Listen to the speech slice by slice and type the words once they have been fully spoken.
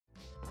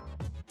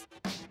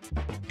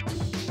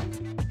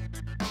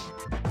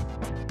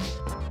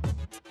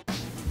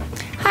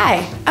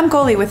Hi, I'm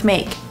Goalie with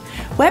Make.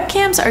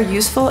 Webcams are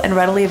useful and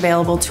readily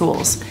available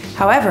tools.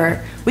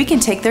 However, we can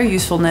take their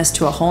usefulness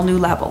to a whole new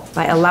level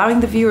by allowing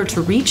the viewer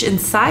to reach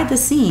inside the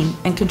scene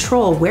and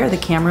control where the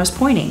camera is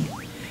pointing.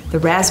 The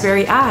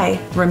Raspberry Pi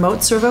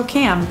Remote Servo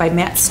Cam by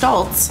Matt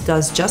Stultz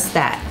does just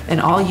that,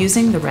 and all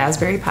using the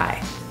Raspberry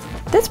Pi.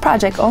 This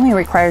project only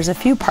requires a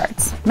few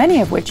parts, many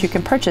of which you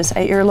can purchase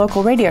at your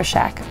local Radio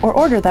Shack or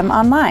order them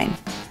online.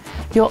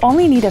 You'll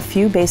only need a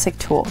few basic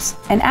tools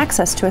and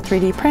access to a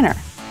 3D printer.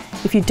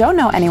 If you don't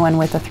know anyone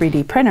with a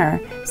 3D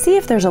printer, see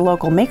if there's a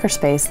local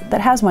makerspace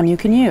that has one you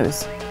can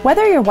use.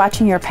 Whether you're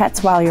watching your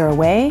pets while you're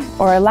away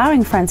or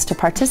allowing friends to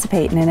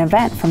participate in an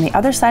event from the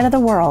other side of the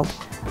world,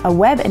 a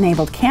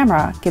web-enabled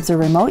camera gives a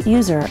remote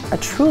user a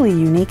truly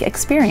unique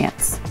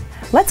experience.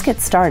 Let's get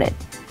started.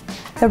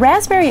 The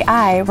Raspberry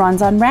Pi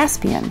runs on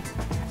Raspbian,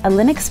 a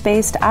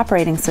Linux-based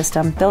operating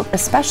system built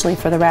especially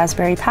for the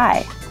Raspberry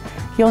Pi.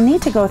 You'll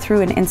need to go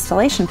through an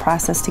installation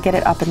process to get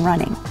it up and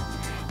running.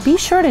 Be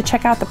sure to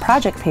check out the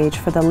project page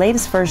for the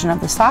latest version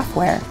of the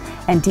software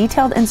and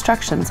detailed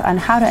instructions on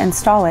how to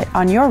install it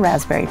on your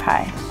Raspberry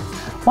Pi.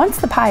 Once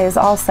the Pi is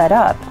all set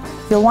up,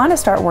 you'll want to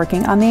start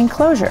working on the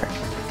enclosure.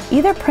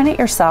 Either print it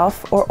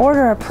yourself or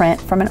order a print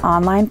from an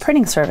online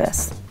printing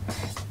service.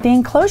 The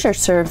enclosure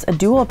serves a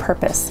dual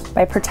purpose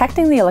by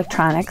protecting the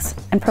electronics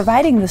and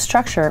providing the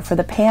structure for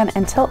the pan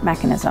and tilt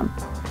mechanism.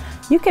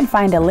 You can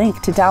find a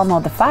link to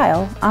download the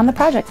file on the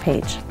project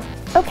page.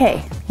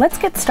 Okay, let's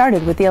get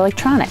started with the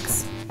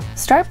electronics.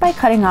 Start by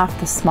cutting off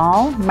the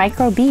small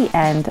micro B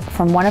end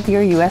from one of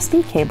your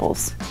USB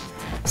cables.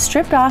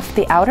 Strip off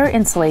the outer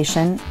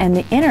insulation and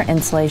the inner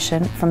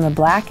insulation from the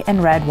black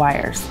and red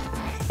wires.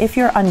 If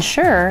you're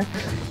unsure,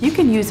 you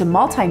can use a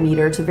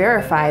multimeter to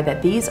verify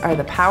that these are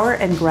the power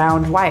and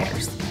ground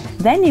wires.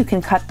 Then you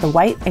can cut the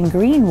white and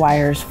green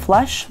wires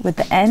flush with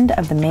the end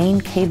of the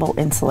main cable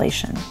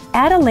insulation.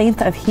 Add a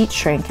length of heat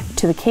shrink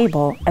to the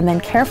cable and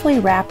then carefully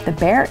wrap the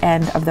bare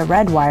end of the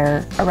red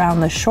wire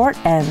around the short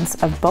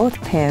ends of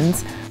both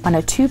pins on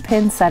a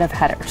 2-pin set of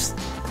headers.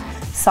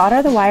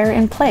 Solder the wire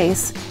in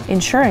place,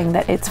 ensuring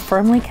that it's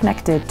firmly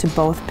connected to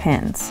both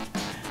pins.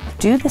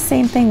 Do the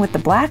same thing with the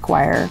black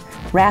wire,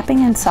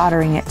 wrapping and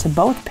soldering it to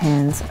both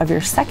pins of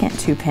your second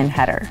 2-pin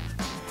header.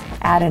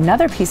 Add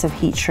another piece of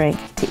heat shrink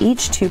to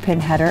each 2-pin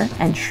header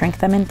and shrink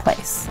them in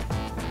place.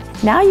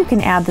 Now you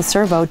can add the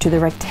servo to the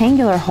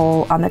rectangular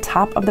hole on the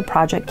top of the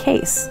project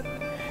case.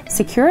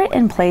 Secure it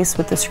in place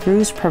with the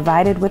screws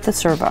provided with the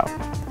servo.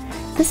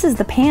 This is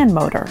the pan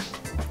motor.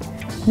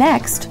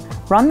 Next,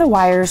 run the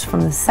wires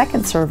from the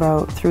second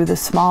servo through the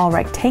small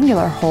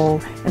rectangular hole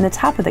in the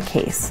top of the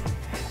case,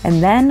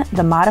 and then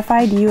the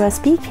modified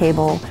USB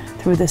cable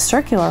through the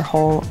circular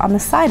hole on the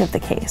side of the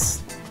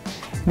case.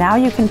 Now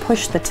you can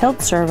push the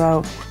tilt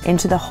servo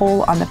into the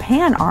hole on the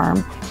pan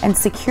arm and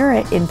secure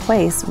it in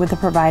place with the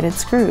provided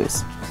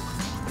screws.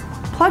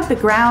 Plug the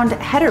ground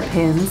header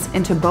pins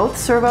into both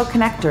servo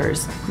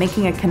connectors,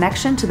 making a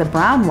connection to the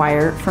brown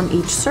wire from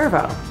each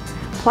servo.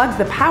 Plug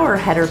the power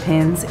header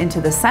pins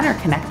into the center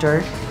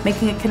connector,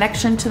 making a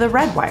connection to the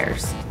red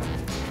wires.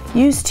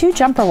 Use 2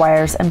 jumper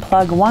wires and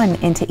plug one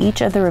into each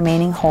of the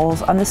remaining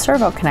holes on the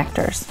servo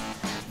connectors.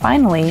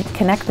 Finally,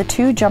 connect the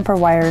 2 jumper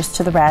wires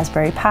to the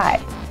Raspberry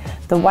Pi.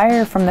 The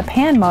wire from the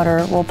pan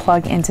motor will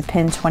plug into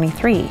pin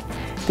 23.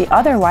 The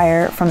other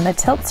wire from the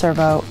tilt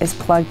servo is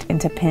plugged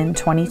into pin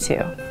 22.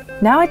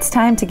 Now it's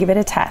time to give it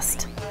a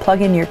test.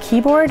 Plug in your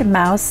keyboard,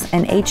 mouse,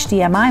 and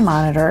HDMI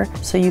monitor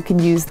so you can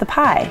use the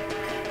Pi.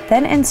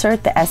 Then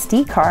insert the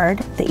SD card,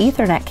 the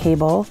Ethernet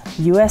cable,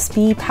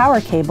 USB power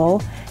cable,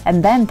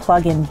 and then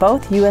plug in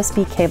both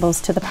USB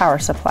cables to the power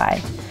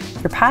supply.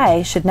 Your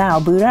Pi should now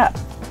boot up.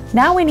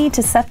 Now we need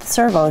to set the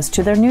servos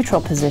to their neutral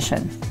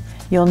position.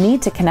 You'll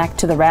need to connect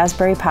to the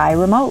Raspberry Pi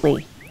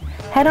remotely.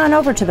 Head on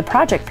over to the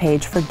project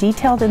page for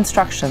detailed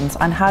instructions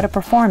on how to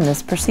perform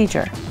this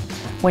procedure.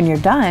 When you're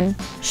done,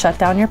 shut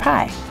down your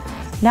Pi.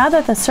 Now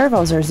that the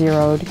servos are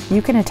zeroed,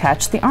 you can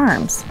attach the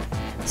arms.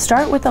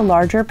 Start with the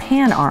larger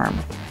pan arm.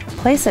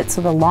 Place it so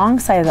the long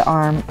side of the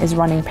arm is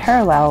running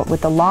parallel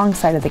with the long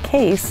side of the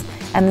case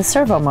and the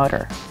servo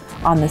motor,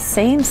 on the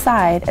same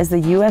side as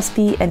the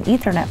USB and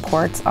Ethernet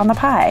ports on the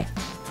Pi.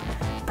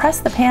 Press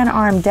the pan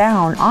arm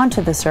down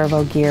onto the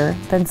servo gear,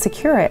 then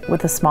secure it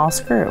with a small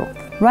screw.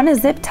 Run a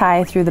zip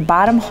tie through the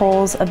bottom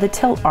holes of the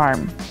tilt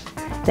arm.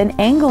 Then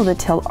angle the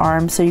tilt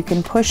arm so you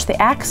can push the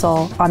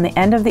axle on the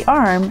end of the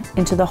arm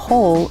into the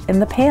hole in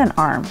the pan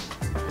arm.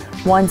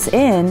 Once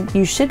in,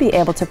 you should be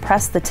able to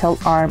press the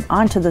tilt arm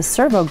onto the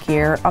servo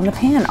gear on the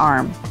pan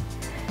arm.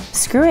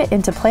 Screw it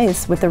into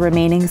place with the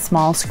remaining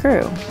small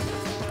screw.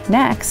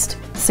 Next,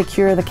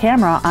 secure the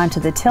camera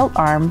onto the tilt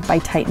arm by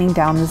tightening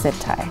down the zip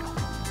tie.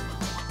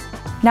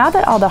 Now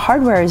that all the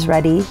hardware is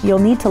ready, you'll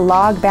need to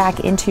log back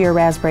into your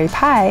Raspberry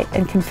Pi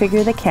and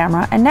configure the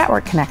camera and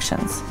network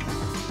connections.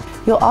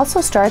 You'll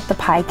also start the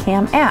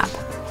Picam app.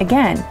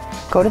 Again,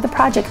 go to the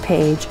project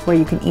page where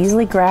you can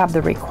easily grab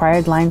the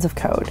required lines of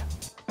code.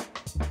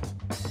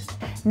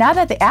 Now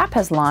that the app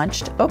has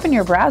launched, open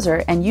your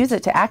browser and use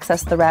it to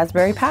access the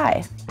Raspberry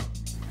Pi.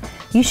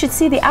 You should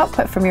see the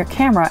output from your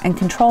camera and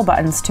control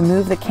buttons to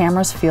move the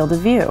camera's field of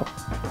view.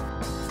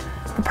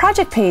 The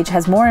project page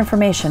has more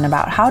information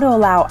about how to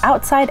allow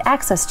outside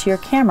access to your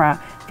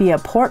camera via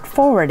port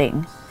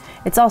forwarding.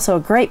 It's also a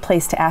great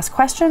place to ask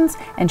questions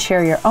and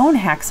share your own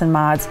hacks and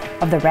mods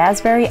of the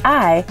Raspberry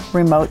Pi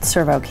remote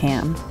servo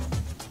cam.